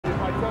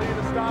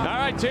All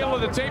right, tail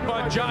of the tape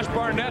on Josh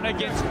Barnett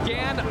against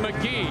Gan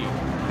McGee.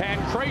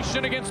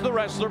 Pancration against the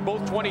wrestler,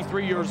 both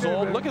 23 years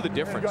old. Look at the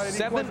difference,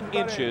 7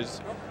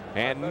 inches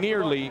and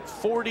nearly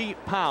 40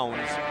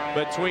 pounds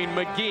between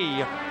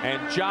McGee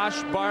and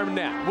Josh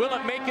Barnett. Will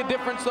it make a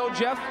difference though,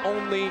 Jeff?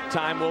 Only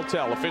time will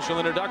tell. Official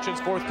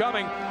introductions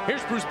forthcoming.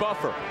 Here's Bruce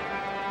Buffer.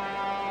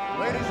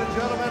 Ladies and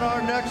gentlemen,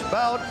 our next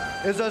bout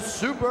is a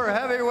super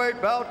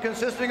heavyweight bout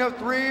consisting of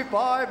 3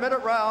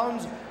 5-minute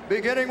rounds,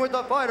 beginning with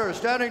the fighter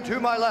standing to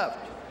my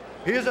left.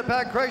 He is a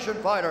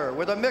pancration fighter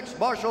with a mixed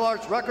martial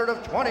arts record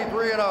of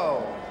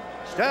 23-0.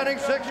 Standing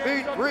 6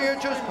 feet 3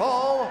 inches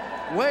tall,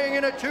 weighing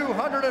in at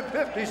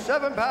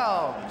 257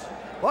 pounds.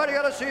 Fighting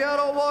out of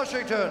Seattle,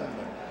 Washington.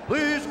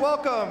 Please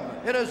welcome,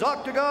 in his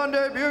octagon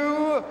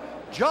debut,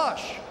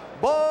 Josh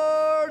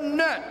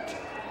Barnett.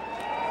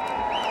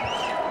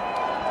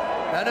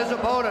 And his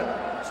opponent,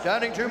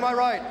 standing to my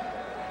right,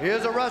 he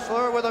is a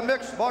wrestler with a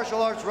mixed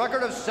martial arts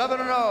record of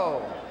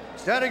 7-0.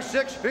 Standing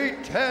 6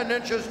 feet 10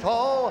 inches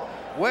tall,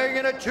 weighing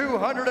in at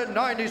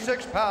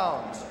 296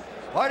 pounds.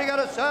 Fighting out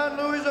of San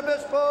Luis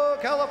Obispo,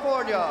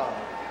 California.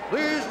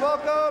 Please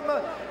welcome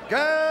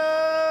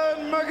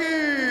Gan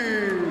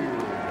McGee.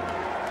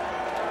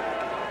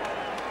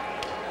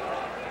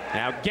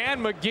 Now Gan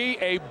McGee,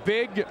 a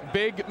big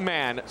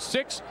man,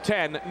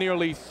 6'10",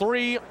 nearly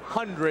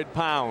 300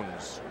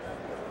 pounds.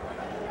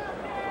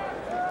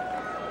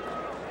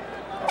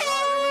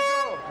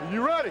 Are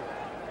you ready?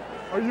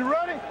 Are you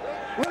ready?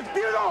 Let's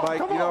get it on.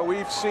 Mike, you know,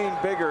 we've seen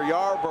bigger.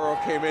 Yarborough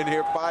came in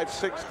here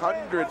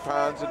 600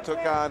 pounds and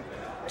took on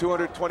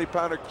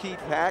 220-pounder Keith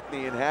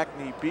Hackney, and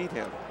Hackney beat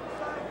him.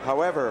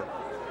 However,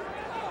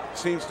 it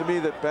seems to me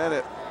that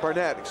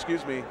Barnett,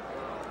 a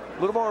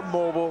little more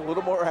mobile, a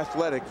little more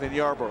athletic than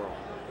Yarborough.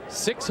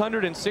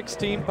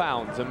 616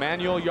 pounds,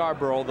 Emmanuel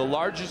Yarborough, the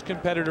largest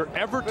competitor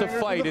ever to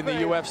fight in the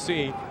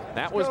UFC.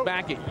 That was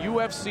back at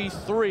UFC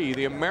 3,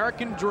 the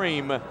American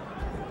Dream,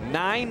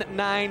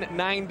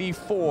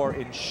 9/9/94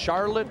 in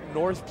Charlotte,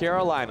 North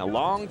Carolina.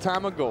 Long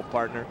time ago,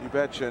 partner. You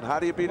betcha. And how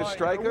do you beat a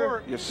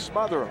striker? You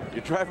smother him.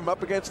 You drive him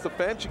up against the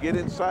fence, you get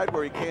inside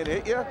where he can't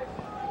hit you,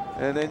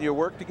 and then you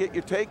work to get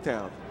your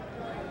takedown.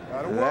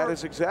 And that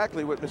is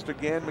exactly what Mr.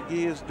 Gan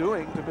McGee is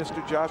doing to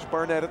Mr. Josh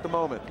Barnett at the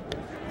moment.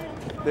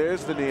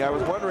 There's the knee. I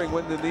was wondering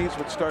when the knees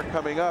would start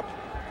coming up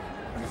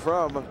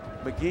from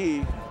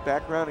McGee.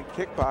 Background in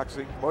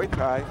kickboxing, Muay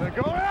Thai.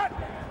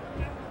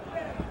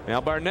 Now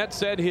Barnett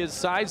said his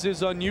size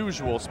is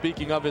unusual.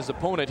 Speaking of his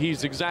opponent,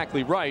 he's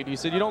exactly right. He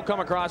said you don't come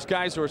across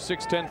guys who are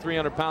 6'10",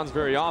 300 pounds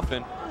very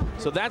often.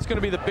 So that's going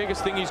to be the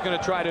biggest thing he's going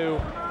to try to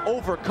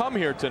overcome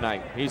here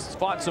tonight. He's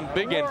fought some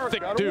big and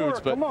thick dudes,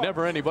 but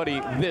never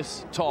anybody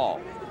this tall.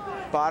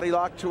 Body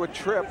lock to a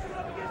trip.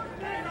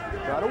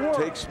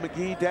 Takes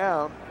McGee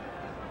down.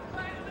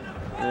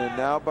 And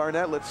now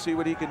Barnett, let's see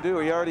what he can do.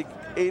 He already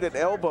ate an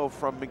elbow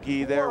from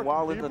McGee there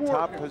while in the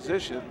top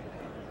position.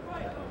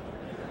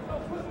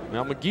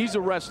 Now McGee's a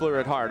wrestler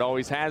at heart,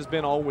 always has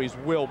been, always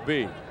will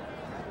be.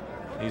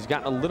 He's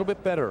gotten a little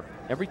bit better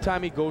every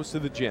time he goes to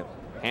the gym.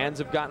 Hands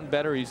have gotten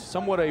better. He's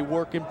somewhat a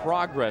work in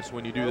progress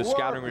when you do the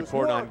scouting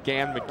report on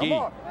Gan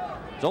McGee.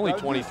 He's only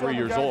 23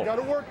 years old. Got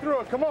to work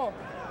through it. Come on.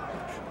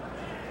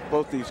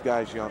 Both these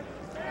guys young.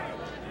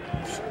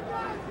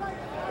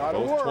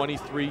 Both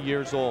 23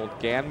 years old.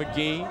 Gan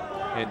McGee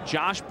and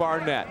Josh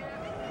Barnett.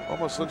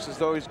 Almost looks as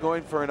though he's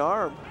going for an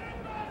arm.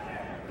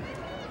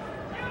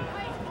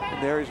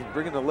 There he's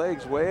bringing the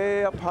legs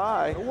way up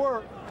high.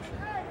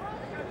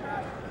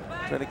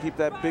 Trying to keep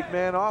that big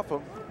man off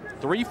him.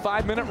 3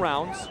 5-minute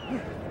rounds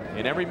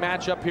in every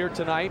matchup here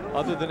tonight,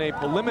 other than a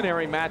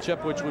preliminary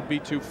matchup, which would be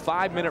 2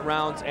 5-minute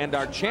rounds, and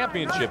our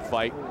championship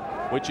fight,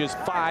 which is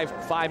 5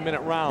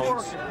 5-minute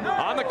rounds.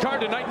 On the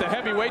card tonight, the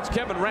heavyweights,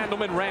 Kevin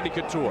Randleman, Randy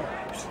Couture.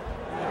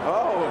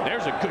 Oh,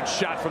 there's a good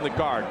shot from the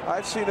guard.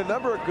 I've seen a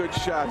number of good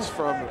shots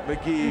from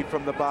McGee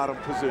from the bottom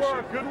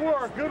position. Good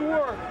work, good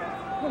work.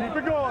 Keep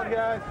it going,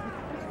 guys.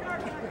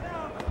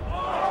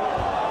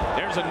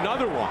 There's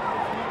another one.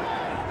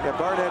 Yeah,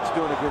 Barnett's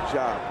doing a good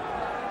job.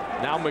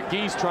 Now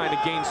McGee's trying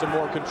to gain some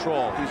more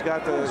control. He's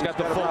got the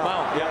full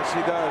mount. Yes,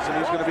 he does, and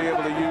he's going to be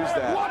able to use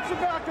that. Watch the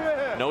back of the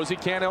head. Knows he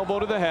can't elbow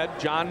to the head.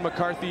 John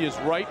McCarthy is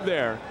right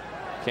there.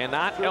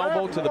 Cannot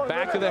elbow to the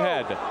back of the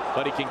head,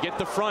 but he can get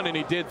the front, and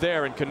he did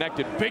there and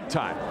connected big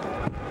time.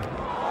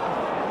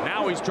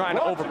 Now he's trying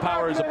to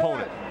overpower his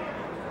opponent.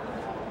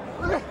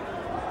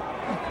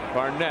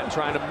 Barnett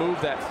trying to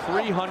move that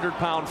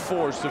 300-pound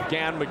force of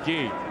Gan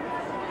McGee.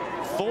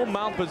 Full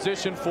mount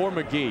position for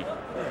McGee.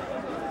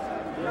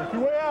 Work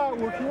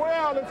your way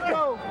out, let's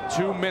go.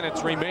 2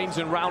 minutes remains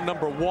in round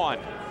number 1.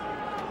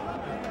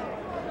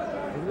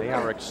 They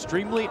are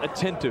extremely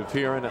attentive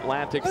here in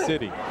Atlantic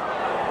City. Watch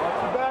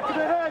the back of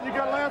the head, you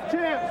got a last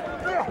chance.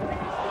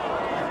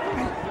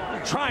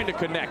 Trying to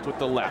connect with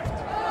the left.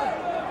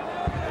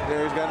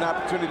 There, he's got an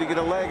opportunity to get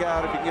a leg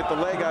out. If he can get the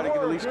leg out, he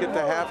can at least get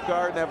the half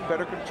guard and have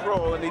better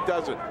control, and he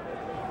doesn't.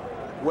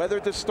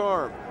 Weathered the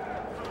storm.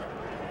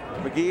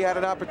 McGee had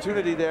an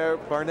opportunity there.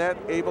 Barnett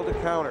able to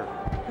counter.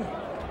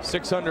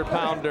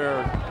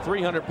 600-pounder,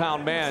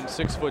 300-pound man,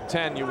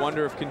 6'10". You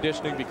wonder if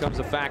conditioning becomes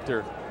a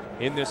factor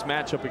in this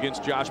matchup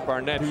against Josh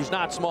Barnett, who's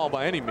not small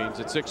by any means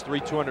at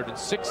 6'3",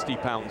 260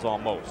 pounds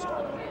almost.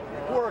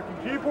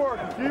 Keep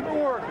working, keep it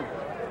working.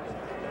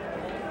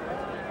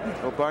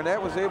 Well,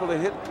 Barnett was able to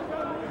hit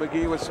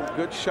McGee with some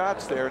good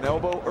shots there. An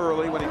elbow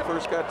early when he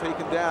first got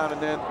taken down,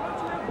 and then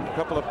a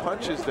couple of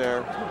punches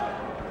there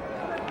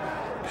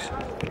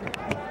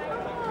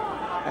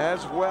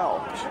as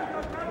well.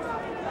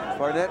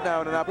 Barnett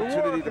now in an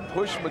opportunity to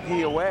push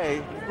McGee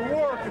away.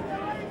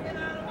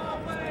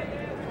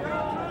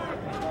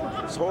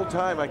 This whole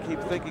time I keep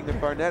thinking that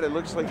Barnett, it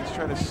looks like he's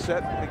trying to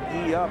set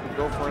McGee up and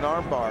go for an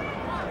armbar.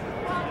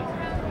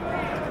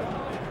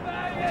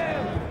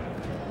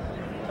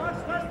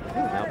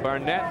 Now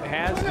Barnett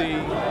has the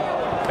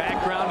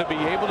background to be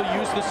able to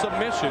use the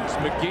submissions.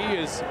 McGee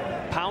is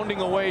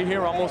pounding away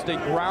here, almost a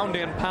ground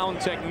and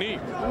pound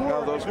technique.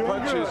 Now those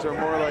punches are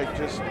more like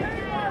just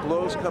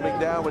blows coming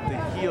down with the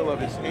heel of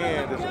his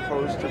hand as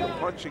opposed to the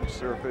punching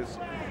surface.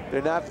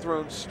 They're not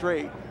thrown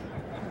straight.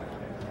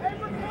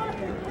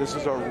 This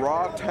is a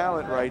raw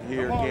talent right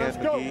here, Gan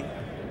McGee.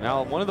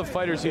 Now, one of the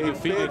fighters he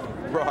defeated,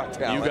 raw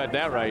talent. You got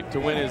that right, to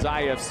win his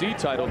IFC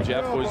title,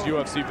 Jeff, was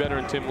UFC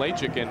veteran Tim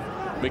Lachik, and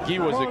McGee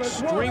was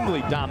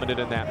extremely dominant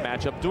in that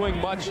matchup, doing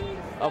much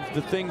of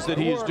the things that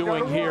he is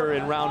doing here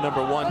in round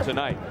number 1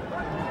 tonight.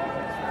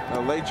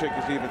 Now, Lachik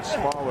is even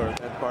smaller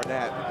than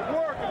Barnett.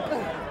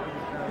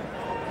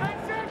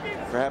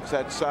 Perhaps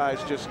that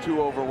size just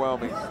too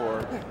overwhelming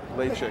for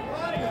Lachik.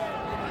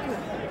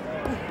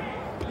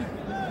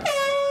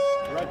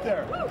 Right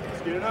there.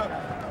 Let's get it up.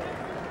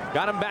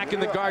 Got him back in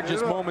the guard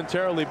just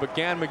momentarily, but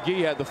Gan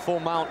McGee had the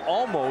full mount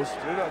almost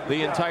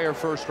the entire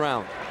first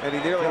round. And he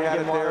nearly had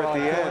it there at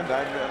the end.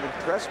 I'm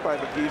impressed by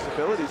McGee's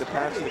ability to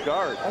pass the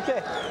guard.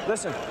 Okay,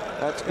 listen.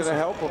 That's going to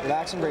help him.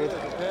 Relax and breathe.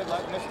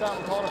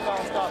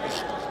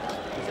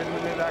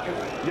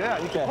 Yeah,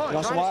 you can. You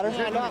want some water?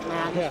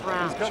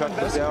 Chuck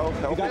Liddell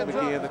helping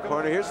McGee in the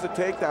corner. Here's the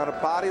takedown,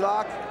 a body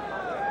lock.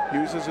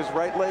 Uses his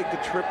right leg to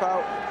trip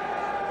out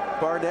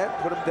Barnett,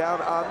 put him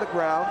down on the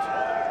ground.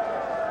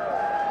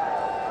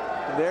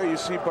 And there you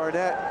see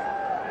Barnett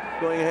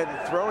going ahead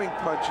and throwing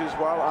punches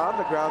while on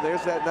the ground.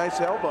 There's that nice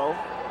elbow,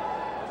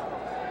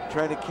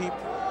 trying to keep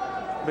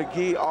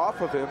McGee off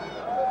of him.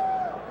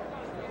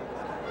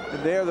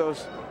 And there,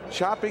 those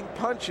chopping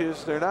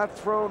punches, they're not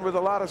thrown with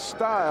a lot of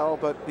style,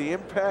 but the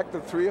impact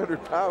of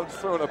 300 pounds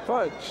throwing a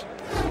punch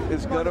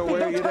is going to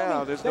wear you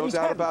down. There's no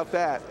doubt about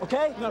that.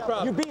 Okay? No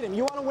problem. You beat him.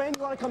 You want to win?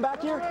 You want to come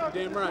back here?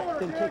 Damn right.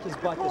 Then kick his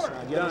butt this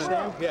round. You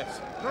understand?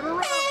 Yes.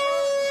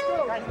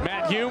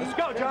 Matt Hume,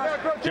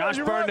 Josh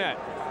Barnett.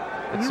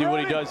 Let's see what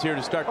he does here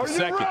to start the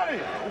second.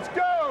 Let's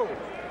go.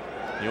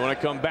 You want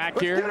to come back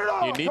here,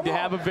 you need to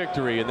have a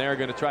victory, and they're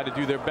going to try to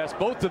do their best.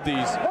 Both of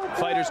these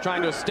fighters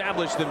trying to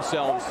establish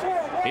themselves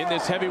in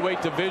this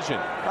heavyweight division.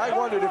 I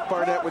wondered if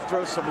Barnett would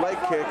throw some leg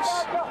kicks.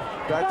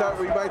 I thought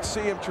we might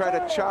see him try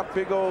to chop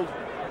big old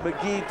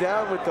McGee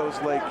down with those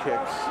leg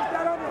kicks.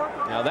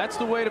 Now that's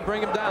the way to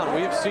bring him down.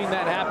 We have seen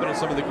that happen to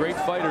some of the great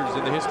fighters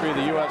in the history of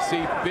the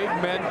UFC. Big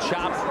men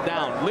chopped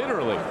down,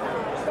 literally.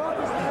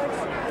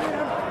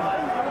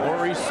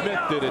 Maurice Smith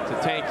did it to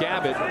Tank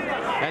Abbott.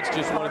 That's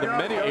just one of the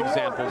many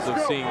examples of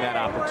seeing that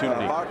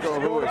opportunity. Marco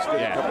Lewis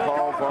did to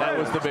Paul Vargas. That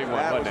was the big one.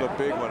 That was a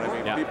big one. I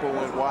mean, people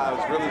went wild.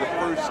 It's really the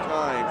first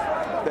time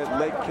that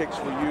leg kicks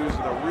were used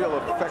in a real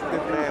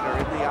effective manner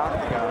in the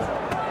octagon.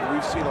 And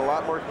we've seen a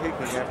lot more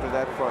kicking after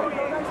that fight.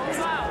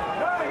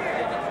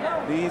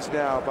 Knees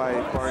now by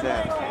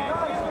Barnett.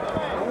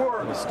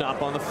 A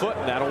stop on the foot,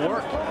 and that'll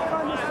work.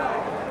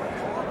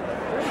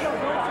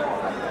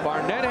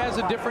 Barnett has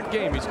a different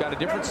game. He's got a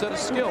different set of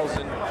skills,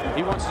 and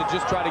he wants to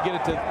just try to get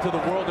it to the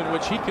world in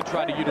which he can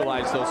try to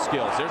utilize those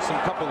skills. There's some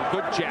couple of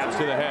good jabs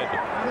to the head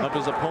of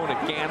his opponent,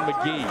 Gan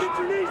McGee.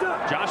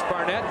 Josh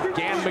Barnett,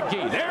 Gan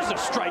McGee. There's a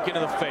strike into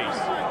the face.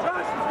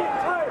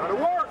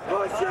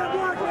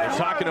 They're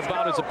talking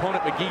about his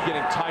opponent, McGee,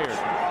 getting tired,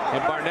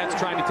 and Barnett's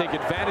trying to take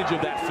advantage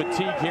of that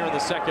fatigue here in the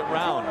second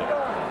round.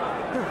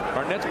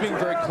 Barnett's being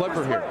very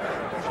clever here,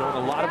 showing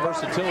a lot of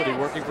versatility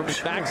working from his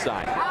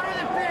backside.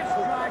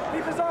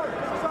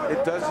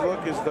 It does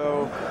look as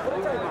though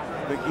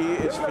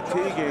McGee is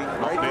fatiguing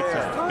right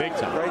there. Big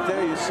time. Right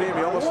there, you see him.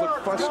 He almost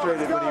looked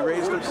frustrated when he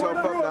raised himself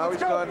up. Now he's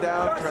gone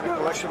down, trying to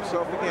collect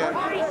himself again.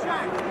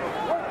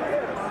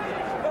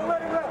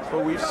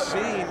 But we've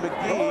seen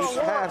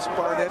McGee pass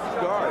Barnett's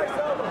guard.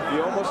 He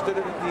almost did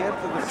it at the end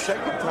for the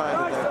second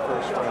time in that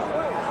first round.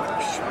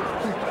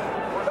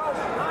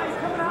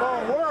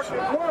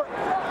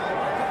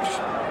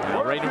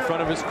 Now right in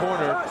front of his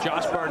corner,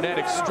 Josh Barnett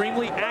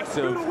extremely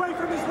active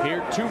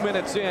here 2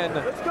 minutes in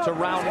to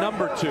round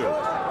number 2.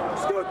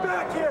 Let's go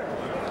back here.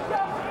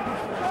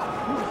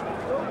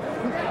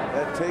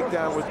 That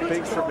takedown was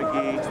big for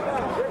McGee.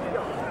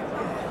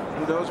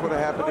 Who knows what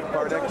happened if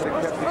Barnett could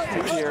have kept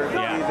his feet here and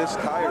McGee this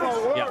tired.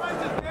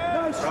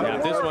 Yeah,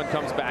 if this one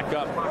comes back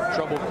up,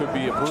 trouble could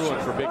be a brewing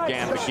for big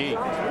Gan McGee.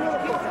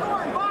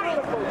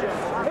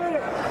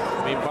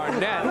 I mean,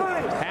 Barnett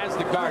has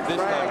the guard this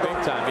time.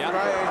 time, yeah.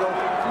 Triangle,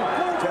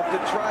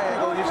 attempted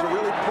triangle. He's to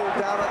really pull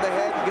down on the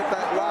head and get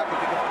that lock. If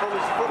he can pull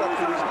his foot up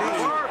to his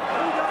knee,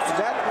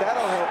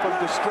 that'll help him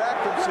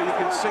distract him so you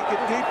can sink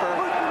it deeper.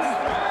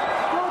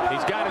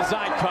 He's got his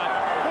eye cut.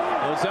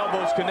 Those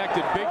elbows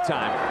connected big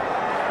time.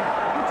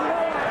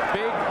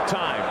 Big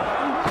time.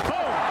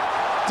 Boom!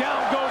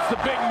 Down goes the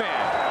big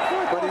man.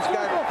 But he's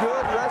got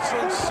good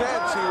wrestling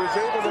sense. He was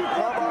able to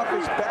come off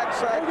his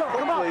backside quickly.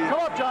 Come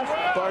on, Josh.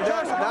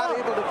 Barnett not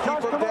able to keep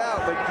him down.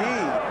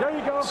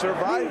 McGee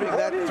surviving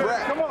that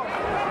threat. Come on.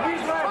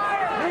 Knees,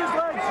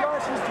 legs,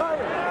 Josh. He's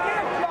tired.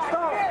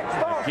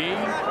 Stop. McGee,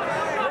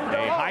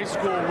 a high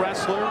school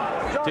wrestler,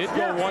 did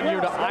go 1 year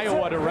to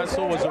Iowa to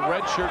wrestle, was a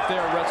redshirt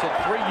there, wrestled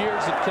 3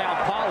 years at Cal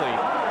Poly.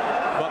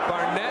 But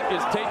Barnett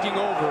is taking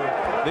over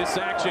this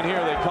action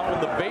here. They call him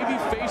the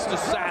baby-faced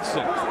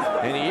assassin.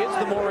 And he is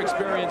the more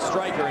experienced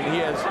striker, and he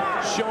has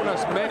shown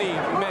us many,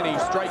 many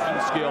striking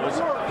skills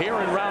here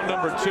in round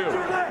number 2.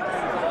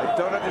 I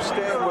don't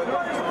understand what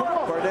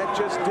Barnett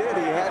just did.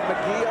 He had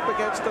McGee up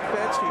against the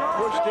fence. He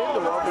pushed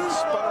into him and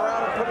spun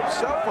around and put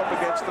himself up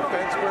against the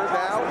fence, where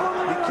now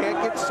he can't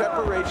get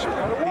separation.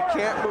 He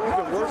can't move,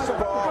 and worst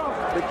of all,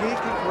 McGee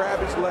can grab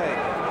his leg.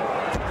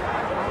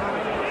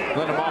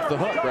 Let him off the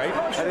hook, right?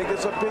 I think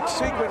it's a big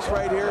sequence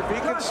right here. If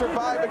he can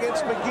survive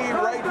against McGee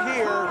right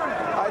here,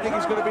 I think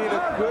he's going to be in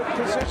a good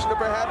position to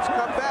perhaps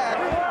come back.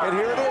 And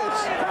here it is.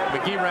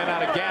 McGee ran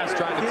out of gas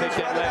trying to take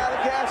that leg. Out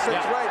of gas,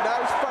 that's right.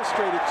 Now he's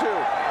frustrated too.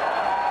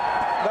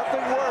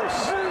 Nothing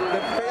worse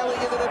than failing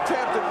in an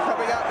attempt and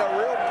coming out in a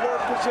real poor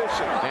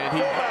position. And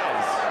he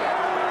has.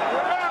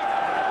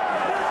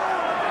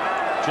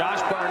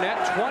 Josh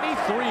Barnett,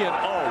 23-0,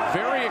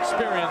 very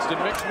experienced in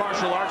mixed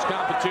martial arts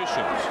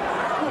competitions.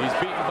 He's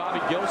beaten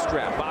Bobby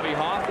Gilstrap, Bobby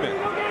Hoffman,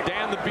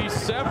 Dan the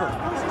Beast Severn.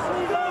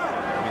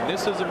 I mean,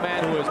 this is a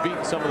man who has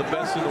beaten some of the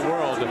best in the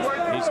world.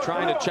 He's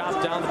trying to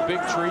chop down the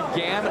big tree.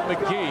 Gan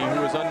McGee,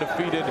 who is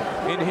undefeated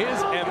in his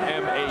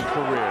MMA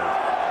career.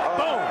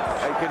 Boom!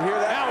 I can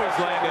hear that. Now he's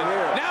landed.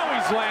 Now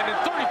he's landed.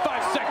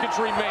 35 seconds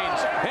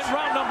remains in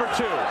round number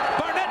 2.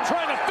 Barnett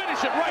trying to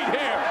finish it right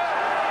here.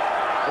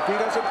 If he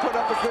doesn't put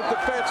up a good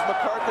defense,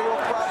 McCarthy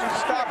will probably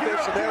stop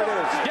this, and there it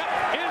is. Yep,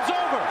 it is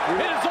over.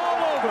 It is all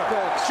over.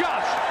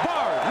 Josh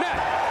Barnett,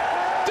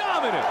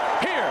 dominant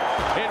here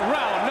in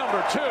round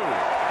number 2.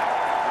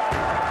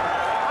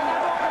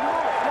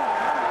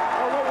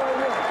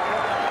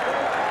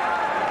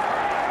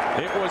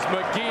 It was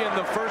McGee in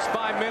the first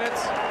 5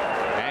 minutes,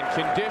 and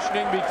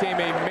conditioning became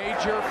a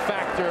major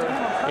factor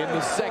in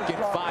the second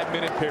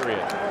 5-minute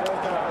period.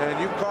 And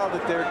you called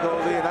it there,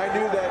 Goldie, and I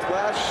knew that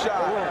last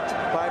shot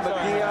by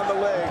McGee on the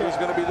leg was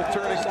going to be the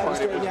turning point.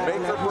 It was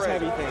make or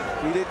break.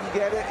 He didn't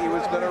get it. He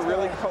was going to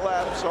really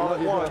collapse all at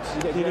once.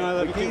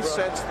 McGee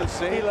sensed the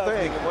same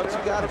thing. And once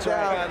he got it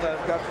down,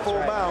 got full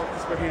mount,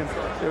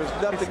 there was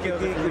nothing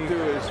McGee could do.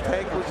 His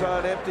tank was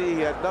on empty.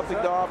 He had nothing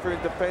to offer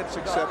in defense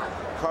except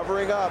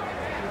covering up.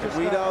 And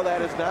we know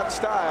that is not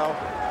style.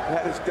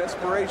 That is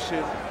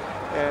desperation.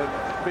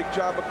 And Big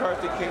John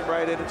McCarthy came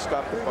right in and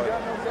stopped the fight.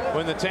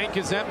 When the tank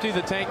is empty,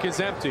 the tank is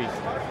empty.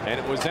 And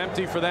it was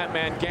empty for that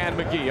man, Gan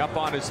McGee, up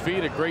on his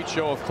feet. A great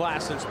show of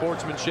class and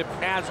sportsmanship,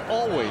 as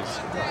always,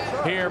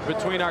 here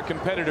between our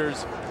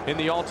competitors in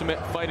the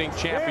Ultimate Fighting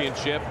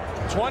Championship.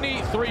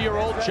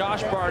 23-year-old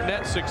Josh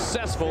Barnett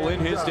successful in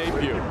his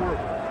debut.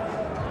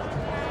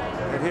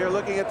 And here,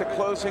 looking at the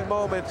closing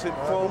moments in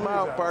full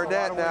mount,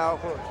 Barnett now,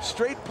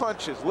 straight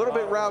punches, a little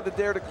bit rounded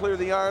there to clear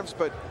the arms,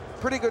 but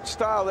pretty good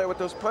style there with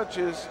those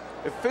punches,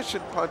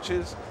 efficient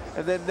punches.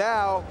 And then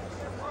now,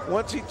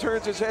 once he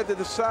turns his head to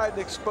the side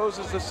and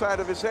exposes the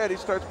side of his head, he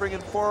starts bringing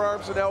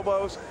forearms and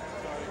elbows.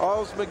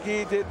 All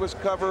McGee did was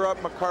cover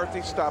up.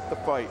 McCarthy stopped the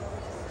fight.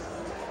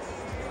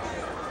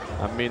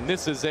 I mean,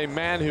 this is a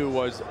man who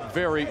was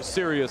very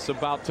serious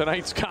about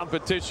tonight's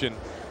competition.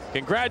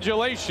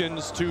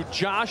 Congratulations to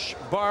Josh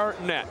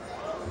Barnett,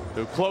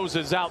 who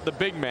closes out the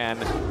big man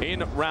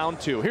in round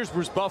 2. Here's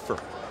Bruce Buffer.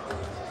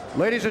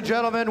 Ladies and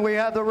gentlemen, we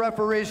have the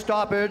referee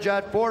stoppage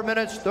at 4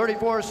 minutes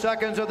 34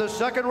 seconds of the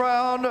second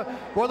round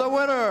for the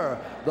winner,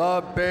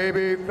 the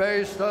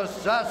baby-faced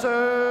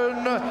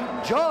assassin,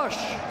 Josh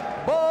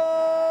Barnett.